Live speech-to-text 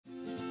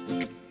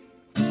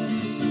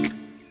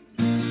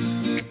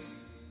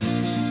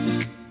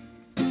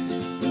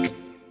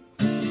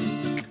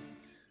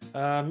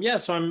Yeah,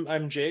 so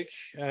I'm Jake.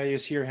 I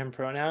use he or him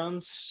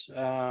pronouns. Start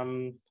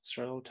a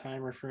little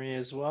timer for me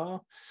as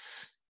well.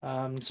 So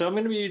I'm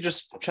going to be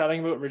just chatting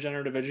about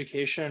regenerative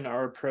education,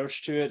 our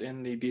approach to it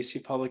in the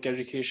BC public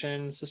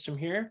education system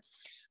here.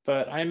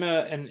 But I'm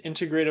an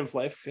integrative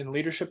life and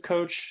leadership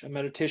coach, a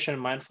meditation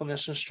and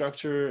mindfulness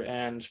instructor,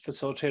 and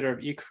facilitator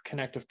of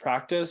eco-connective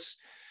practice,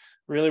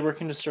 really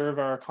working to serve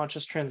our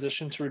conscious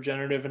transition to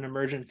regenerative and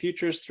emergent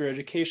futures through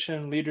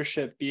education,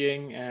 leadership,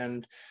 being,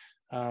 and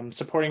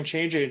supporting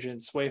change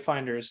agents,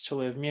 wayfinders to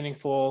live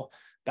meaningful,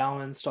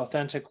 balanced,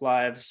 authentic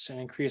lives and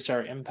increase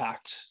our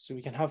impact so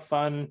we can have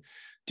fun,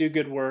 do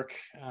good work,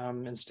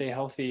 and stay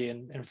healthy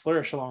and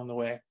flourish along the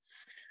way.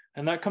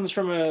 And that comes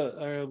from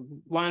a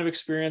line of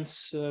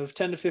experience of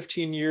 10 to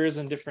 15 years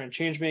in different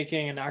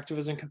change-making and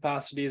activism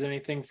capacities,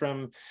 anything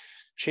from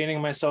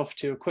chaining myself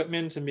to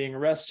equipment and being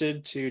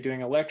arrested to doing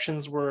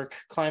elections work,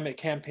 climate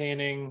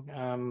campaigning,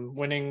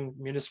 winning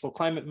municipal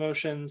climate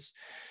motions,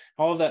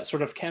 all of that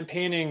sort of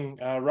campaigning,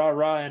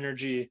 rah-rah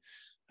energy.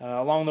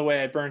 Along the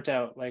way, I burnt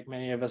out like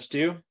many of us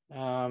do.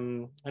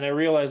 And I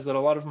realized that a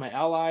lot of my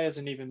allies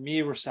and even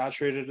me were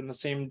saturated in the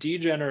same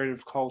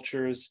degenerative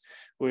cultures,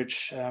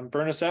 which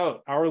burn us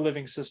out, our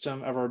living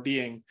system of our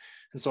being.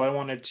 And so I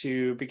wanted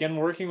to begin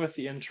working with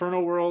the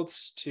internal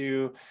worlds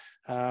to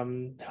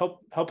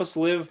help us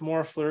live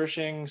more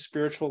flourishing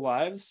spiritual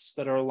lives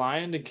that are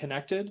aligned and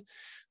connected.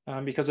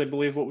 Because I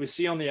believe what we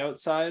see on the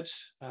outside,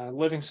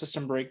 living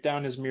system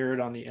breakdown, is mirrored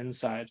on the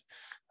inside.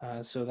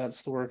 So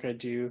that's the work I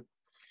do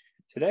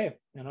today.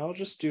 And I'll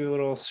just do a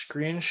little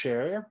screen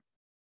share.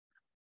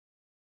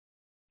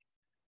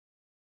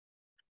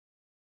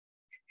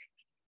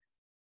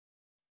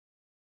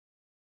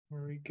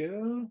 There we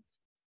go.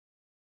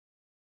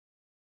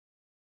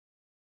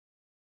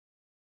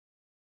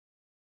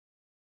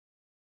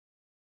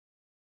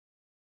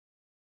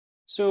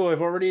 So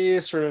I've already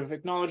sort of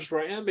acknowledged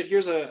where I am, but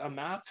here's a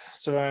map.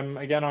 So I'm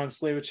again on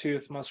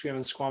Tsleil-Waututh, Musqueam,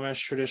 and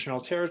Squamish traditional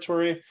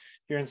territory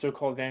here in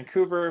so-called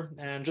Vancouver.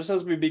 And just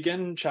as we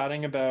begin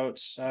chatting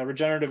about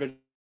regenerative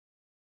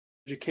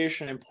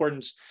education,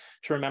 important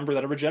to remember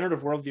that a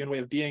regenerative worldview and way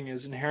of being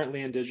is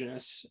inherently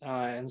Indigenous.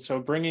 And so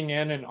bringing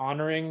in and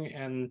honoring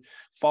and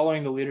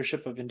following the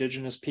leadership of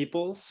Indigenous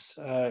peoples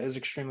is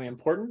extremely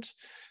important.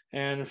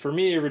 And for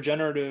me,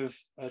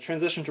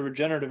 transition to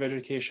regenerative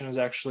education is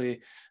actually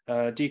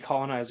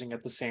decolonizing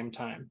at the same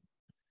time.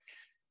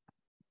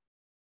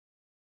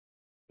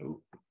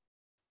 Ooh.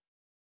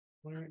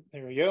 All right,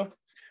 there we go.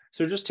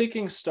 So just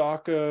taking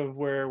stock of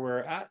where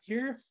we're at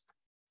here.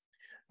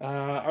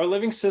 Our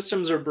living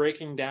systems are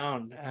breaking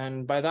down.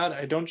 And by that,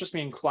 I don't just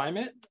mean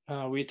climate.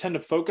 We tend to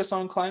focus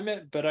on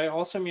climate, but I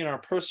also mean our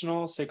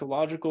personal,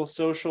 psychological,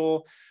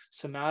 social,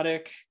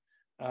 somatic,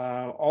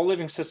 all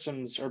living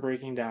systems are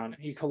breaking down.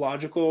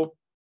 Ecological,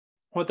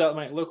 what that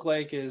might look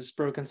like is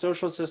broken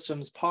social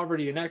systems,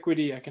 poverty,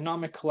 inequity,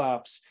 economic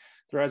collapse,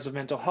 the rise of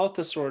mental health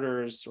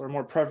disorders, or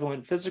more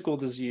prevalent physical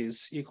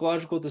disease,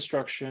 ecological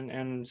destruction,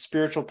 and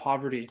spiritual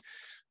poverty,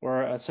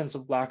 or a sense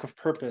of lack of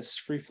purpose,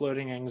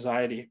 free-floating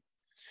anxiety.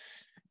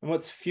 And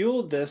what's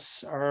fueled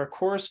this are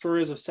core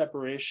stories of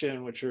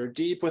separation, which are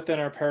deep within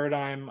our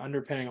paradigm,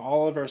 underpinning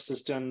all of our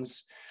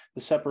systems,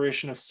 the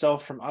separation of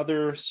self from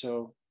other.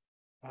 So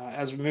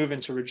as we move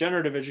into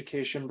regenerative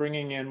education,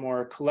 bringing in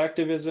more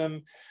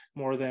collectivism,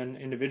 more than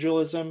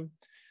individualism,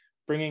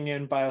 bringing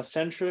in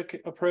biocentric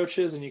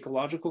approaches and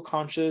ecological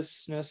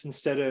consciousness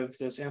instead of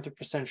this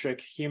anthropocentric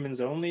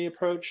humans only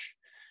approach,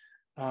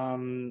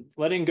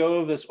 letting go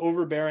of this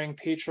overbearing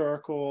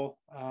patriarchal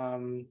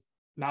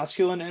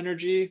masculine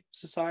energy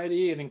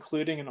society and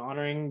including and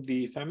honoring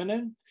the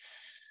feminine,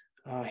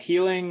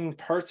 healing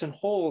parts and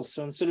wholes.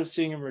 So instead of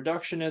seeing in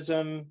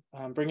reductionism,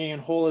 bringing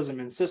in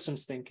holism and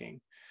systems thinking.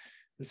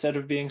 Instead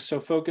of being so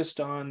focused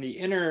on the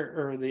inner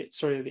or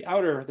the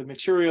outer, the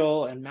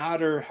material and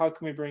matter, how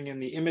can we bring in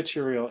the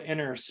immaterial,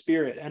 inner,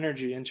 spirit,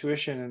 energy,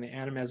 intuition, and the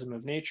animism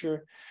of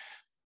nature?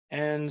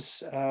 And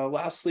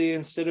lastly,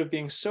 instead of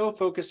being so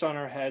focused on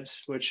our head,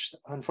 which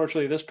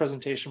unfortunately this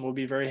presentation will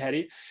be very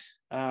heady,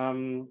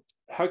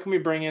 how can we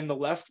bring in the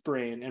left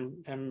brain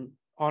and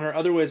honor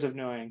other ways of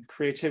knowing,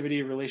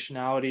 creativity,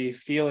 relationality,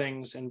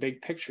 feelings, and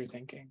big picture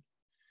thinking?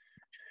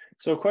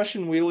 So a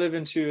question we live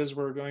into as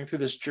we're going through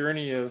this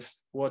journey of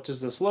what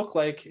does this look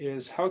like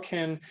is how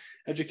can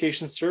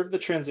education serve the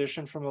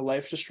transition from a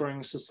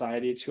life-destroying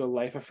society to a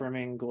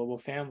life-affirming global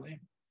family?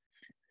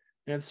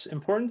 And it's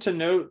important to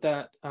note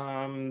that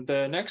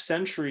the next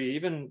century,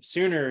 even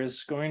sooner,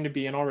 is going to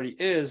be and already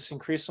is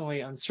increasingly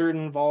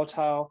uncertain,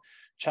 volatile,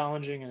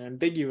 challenging, and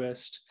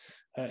ambiguous.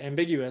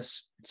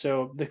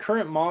 So the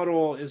current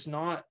model is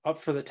not up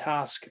for the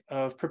task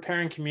of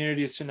preparing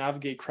communities to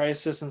navigate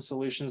crisis and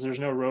solutions there's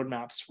no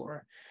roadmaps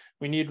for.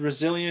 We need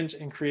resilient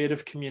and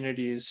creative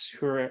communities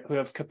who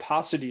have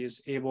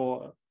capacities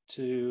able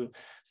to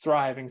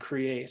thrive and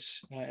create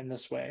in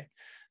this way.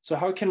 So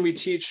how can we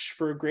teach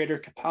for greater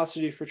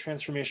capacity for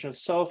transformation of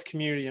self,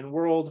 community, and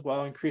world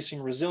while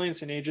increasing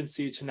resilience and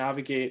agency to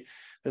navigate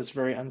this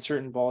very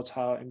uncertain,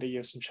 volatile,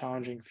 ambiguous, and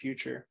challenging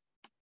future?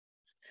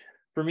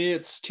 For me,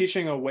 it's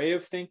teaching a way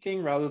of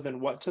thinking rather than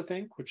what to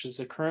think, which is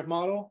the current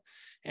model,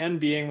 and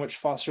being, which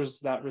fosters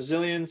that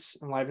resilience,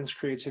 enlivens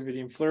creativity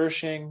and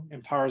flourishing,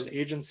 empowers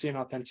agency and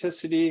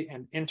authenticity,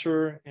 and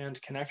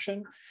and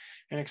connection,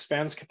 and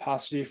expands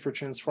capacity for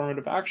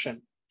transformative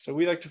action. So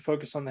we like to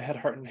focus on the head,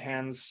 heart, and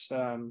hands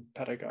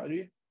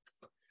pedagogy.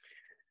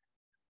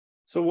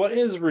 So what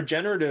is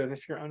regenerative,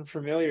 if you're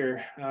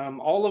unfamiliar?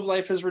 All of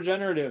life is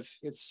regenerative.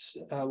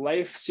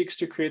 Life seeks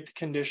to create the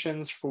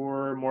conditions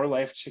for more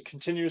life to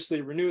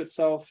continuously renew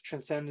itself,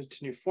 transcend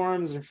into new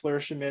forms, and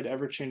flourish amid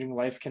ever-changing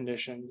life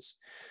conditions.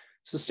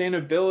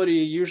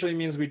 Sustainability usually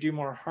means we do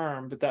more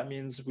harm, but that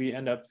means we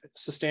end up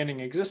sustaining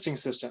existing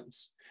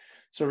systems.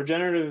 So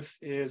regenerative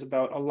is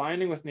about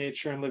aligning with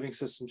nature and living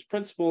systems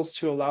principles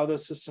to allow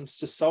those systems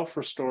to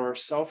self-restore,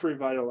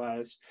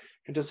 self-revitalize,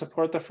 and to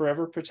support the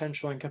forever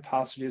potential and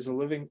capacities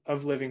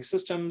of living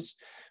systems,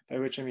 by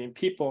which I mean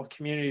people,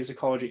 communities,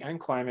 ecology,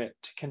 and climate,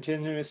 to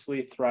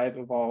continuously thrive,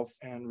 evolve,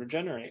 and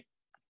regenerate.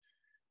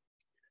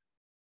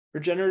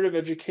 Regenerative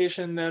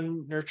education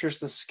then nurtures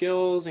the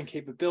skills and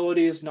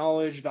capabilities,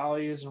 knowledge,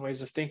 values, and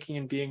ways of thinking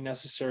and being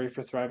necessary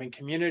for thriving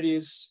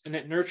communities. And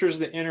it nurtures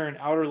the inner and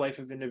outer life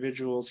of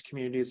individuals,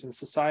 communities, and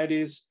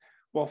societies,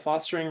 while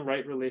fostering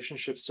right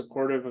relationships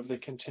supportive of the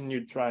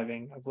continued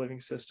thriving of living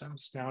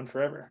systems now and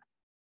forever.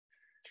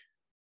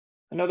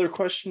 Another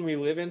question we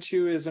live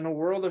into is, in a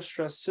world of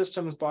stressed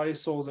systems, body,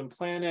 souls, and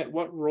planet,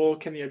 what role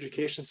can the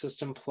education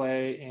system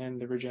play in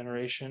the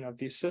regeneration of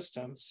these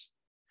systems?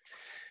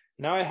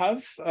 Now I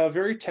have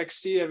very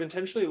texty. I've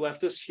intentionally left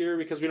this here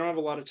because we don't have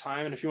a lot of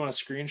time. And if you want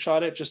to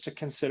screenshot it just to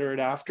consider it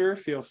after,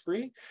 feel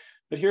free.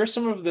 But here are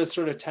some of the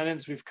sort of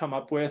tenets we've come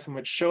up with and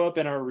which show up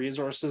in our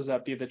resources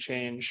that be the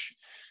change,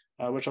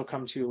 which I'll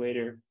come to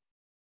later.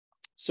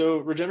 So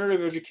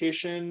regenerative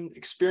education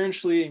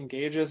experientially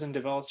engages and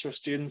develops our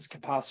students'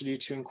 capacity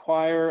to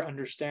inquire,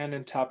 understand,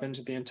 and tap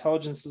into the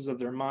intelligences of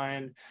their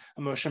mind,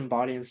 emotion,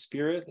 body, and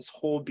spirit, this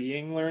whole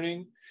being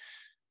learning.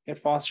 It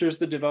fosters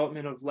the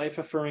development of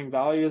life-affirming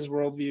values,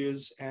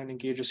 worldviews, and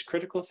engages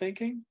critical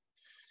thinking.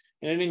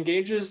 And it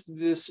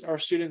engages our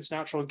students'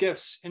 natural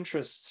gifts,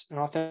 interests, and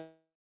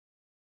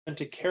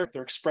authentic character,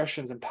 their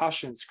expressions and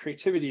passions,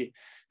 creativity,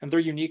 and their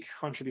unique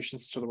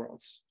contributions to the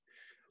world.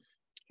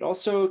 It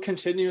also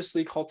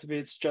continuously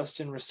cultivates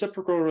just and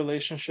reciprocal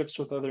relationships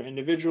with other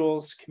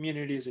individuals,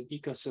 communities, and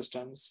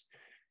ecosystems.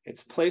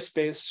 It's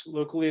place-based,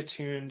 locally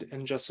attuned,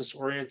 and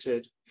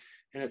justice-oriented.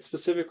 And it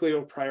specifically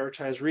will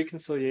prioritize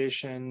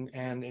reconciliation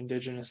and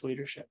Indigenous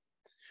leadership.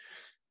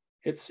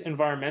 It's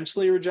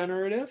environmentally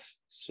regenerative,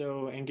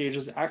 so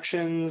engages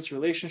actions,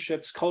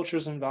 relationships,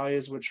 cultures, and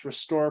values which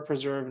restore,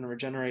 preserve, and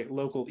regenerate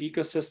local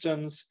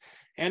ecosystems,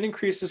 and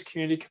increases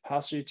community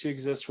capacity to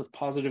exist with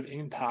positive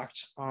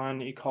impact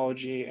on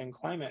ecology and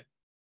climate.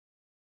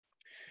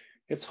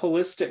 It's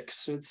holistic,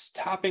 so it's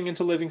tapping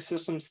into living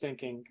systems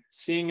thinking,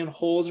 seeing in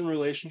wholes and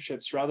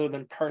relationships rather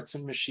than parts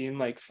and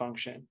machine-like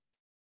function.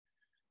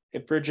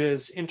 It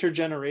bridges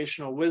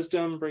intergenerational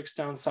wisdom, breaks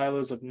down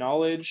silos of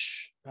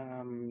knowledge,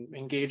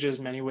 engages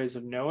many ways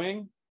of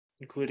knowing,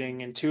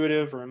 including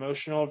intuitive or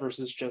emotional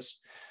versus just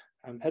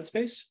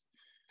headspace.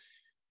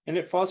 And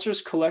it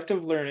fosters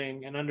collective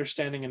learning and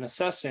understanding and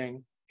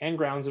assessing, and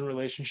grounds in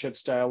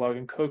relationships, dialogue,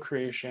 and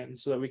co-creation,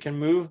 so that we can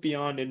move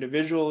beyond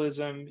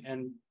individualism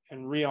and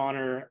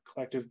re-honor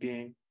collective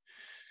being.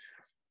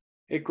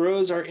 It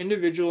grows our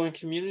individual and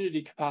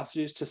community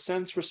capacities to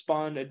sense,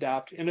 respond,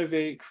 adapt,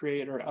 innovate,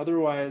 create, or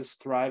otherwise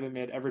thrive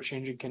amid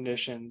ever-changing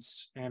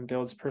conditions, and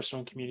builds personal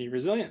and community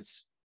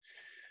resilience.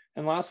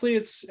 And lastly,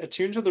 it's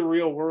attuned to the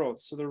real world.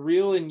 So the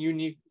real and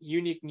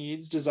unique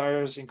needs,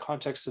 desires, and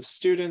contexts of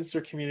students,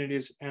 their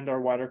communities, and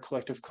our wider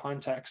collective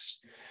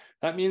context.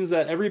 That means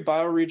that every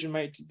bioregion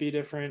might be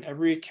different,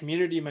 every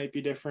community might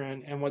be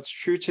different, and what's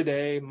true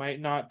today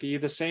might not be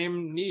the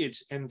same need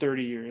in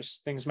 30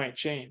 years. Things might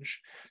change.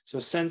 So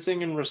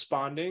sensing and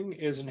responding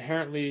is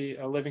inherently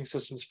a living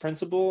systems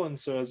principle, and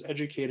so as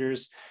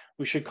educators,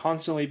 we should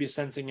constantly be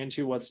sensing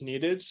into what's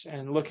needed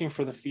and looking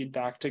for the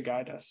feedback to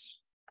guide us.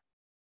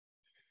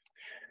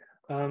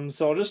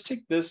 So I'll just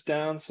take this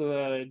down so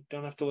that I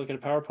don't have to look at a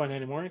PowerPoint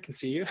anymore. I can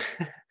see you.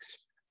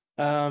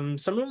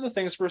 Some of the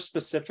things we're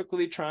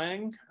specifically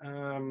trying,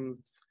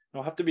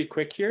 I'll have to be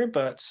quick here,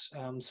 but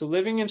so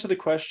living into the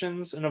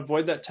questions and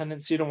avoid that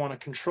tendency to want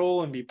to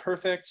control and be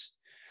perfect,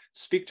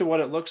 speak to what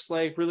it looks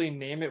like, really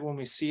name it when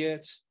we see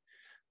it,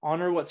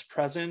 honor what's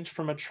present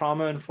from a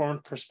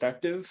trauma-informed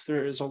perspective.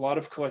 There is a lot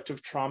of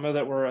collective trauma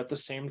that we're at the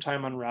same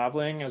time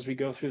unraveling as we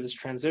go through this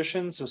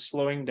transition, so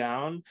slowing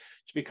down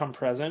to become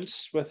present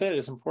with it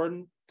is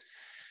important.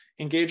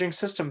 Engaging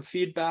system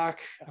feedback.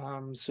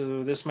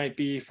 So this might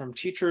be from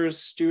teachers,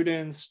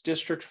 students,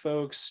 district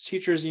folks,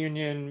 teachers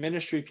union,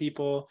 ministry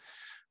people,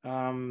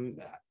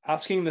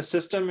 asking the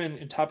system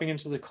and tapping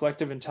into the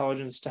collective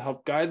intelligence to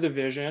help guide the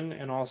vision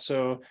and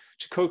also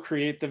to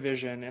co-create the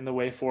vision and the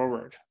way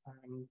forward,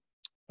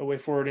 a way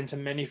forward into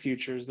many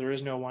futures. There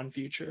is no one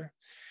future.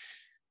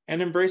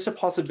 And embrace a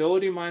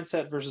possibility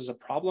mindset versus a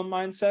problem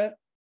mindset.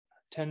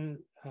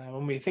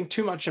 When we think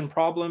too much in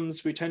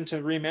problems, we tend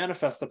to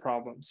remanifest the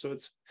problem. So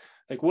it's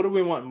like, what do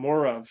we want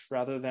more of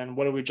rather than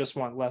what do we just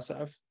want less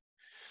of?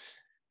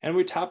 And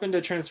we tap into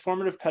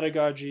transformative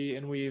pedagogy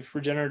and weave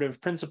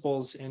regenerative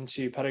principles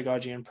into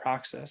pedagogy and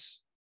praxis.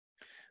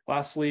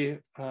 Lastly,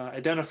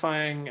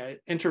 identifying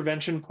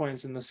intervention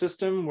points in the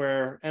system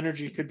where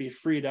energy could be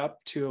freed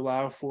up to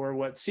allow for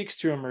what seeks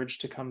to emerge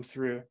to come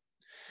through.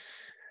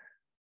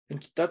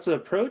 And that's an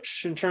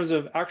approach. In terms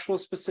of actual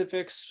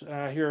specifics,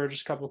 here are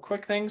just a couple of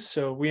quick things.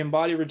 So we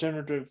embody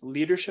regenerative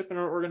leadership in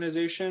our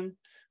organization,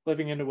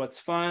 living into what's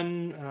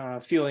fun,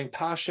 feeling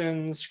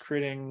passions,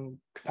 creating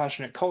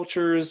compassionate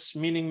cultures,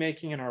 meaning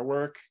making in our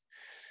work.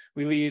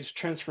 We lead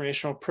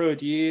transformational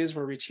pro-Ds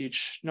where we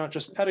teach not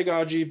just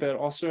pedagogy, but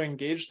also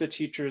engage the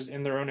teachers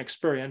in their own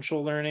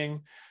experiential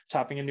learning,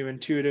 tapping into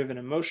intuitive and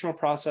emotional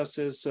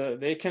processes so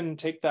they can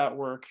take that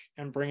work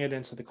and bring it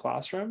into the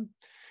classroom.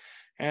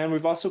 And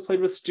we've also played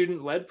with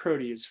student-led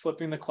pro-Ds,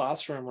 flipping the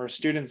classroom where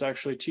students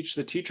actually teach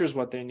the teachers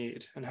what they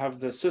need and have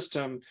the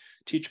system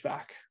teach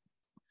back.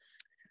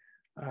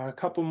 A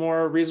couple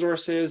more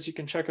resources you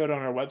can check out on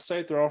our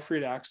website. They're all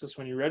free to access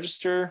when you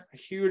register. A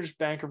huge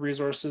bank of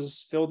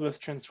resources filled with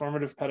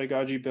transformative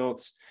pedagogy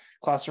built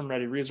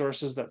classroom-ready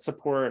resources that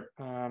support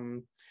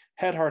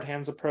head, heart,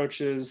 hands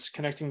approaches,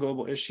 connecting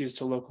global issues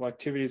to local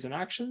activities and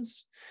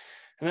actions.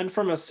 And then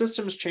from a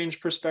systems change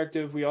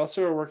perspective, we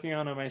also are working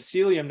on a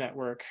mycelium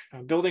network,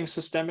 building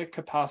systemic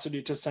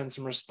capacity to sense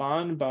and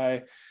respond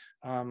by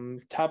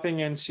tapping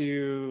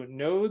into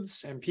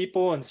nodes and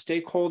people and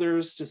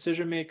stakeholders,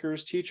 decision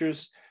makers,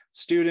 teachers,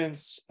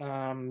 students,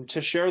 to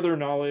share their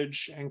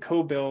knowledge and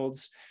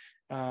co-builds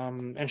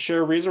and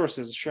share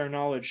resources, share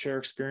knowledge, share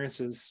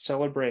experiences,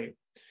 celebrate.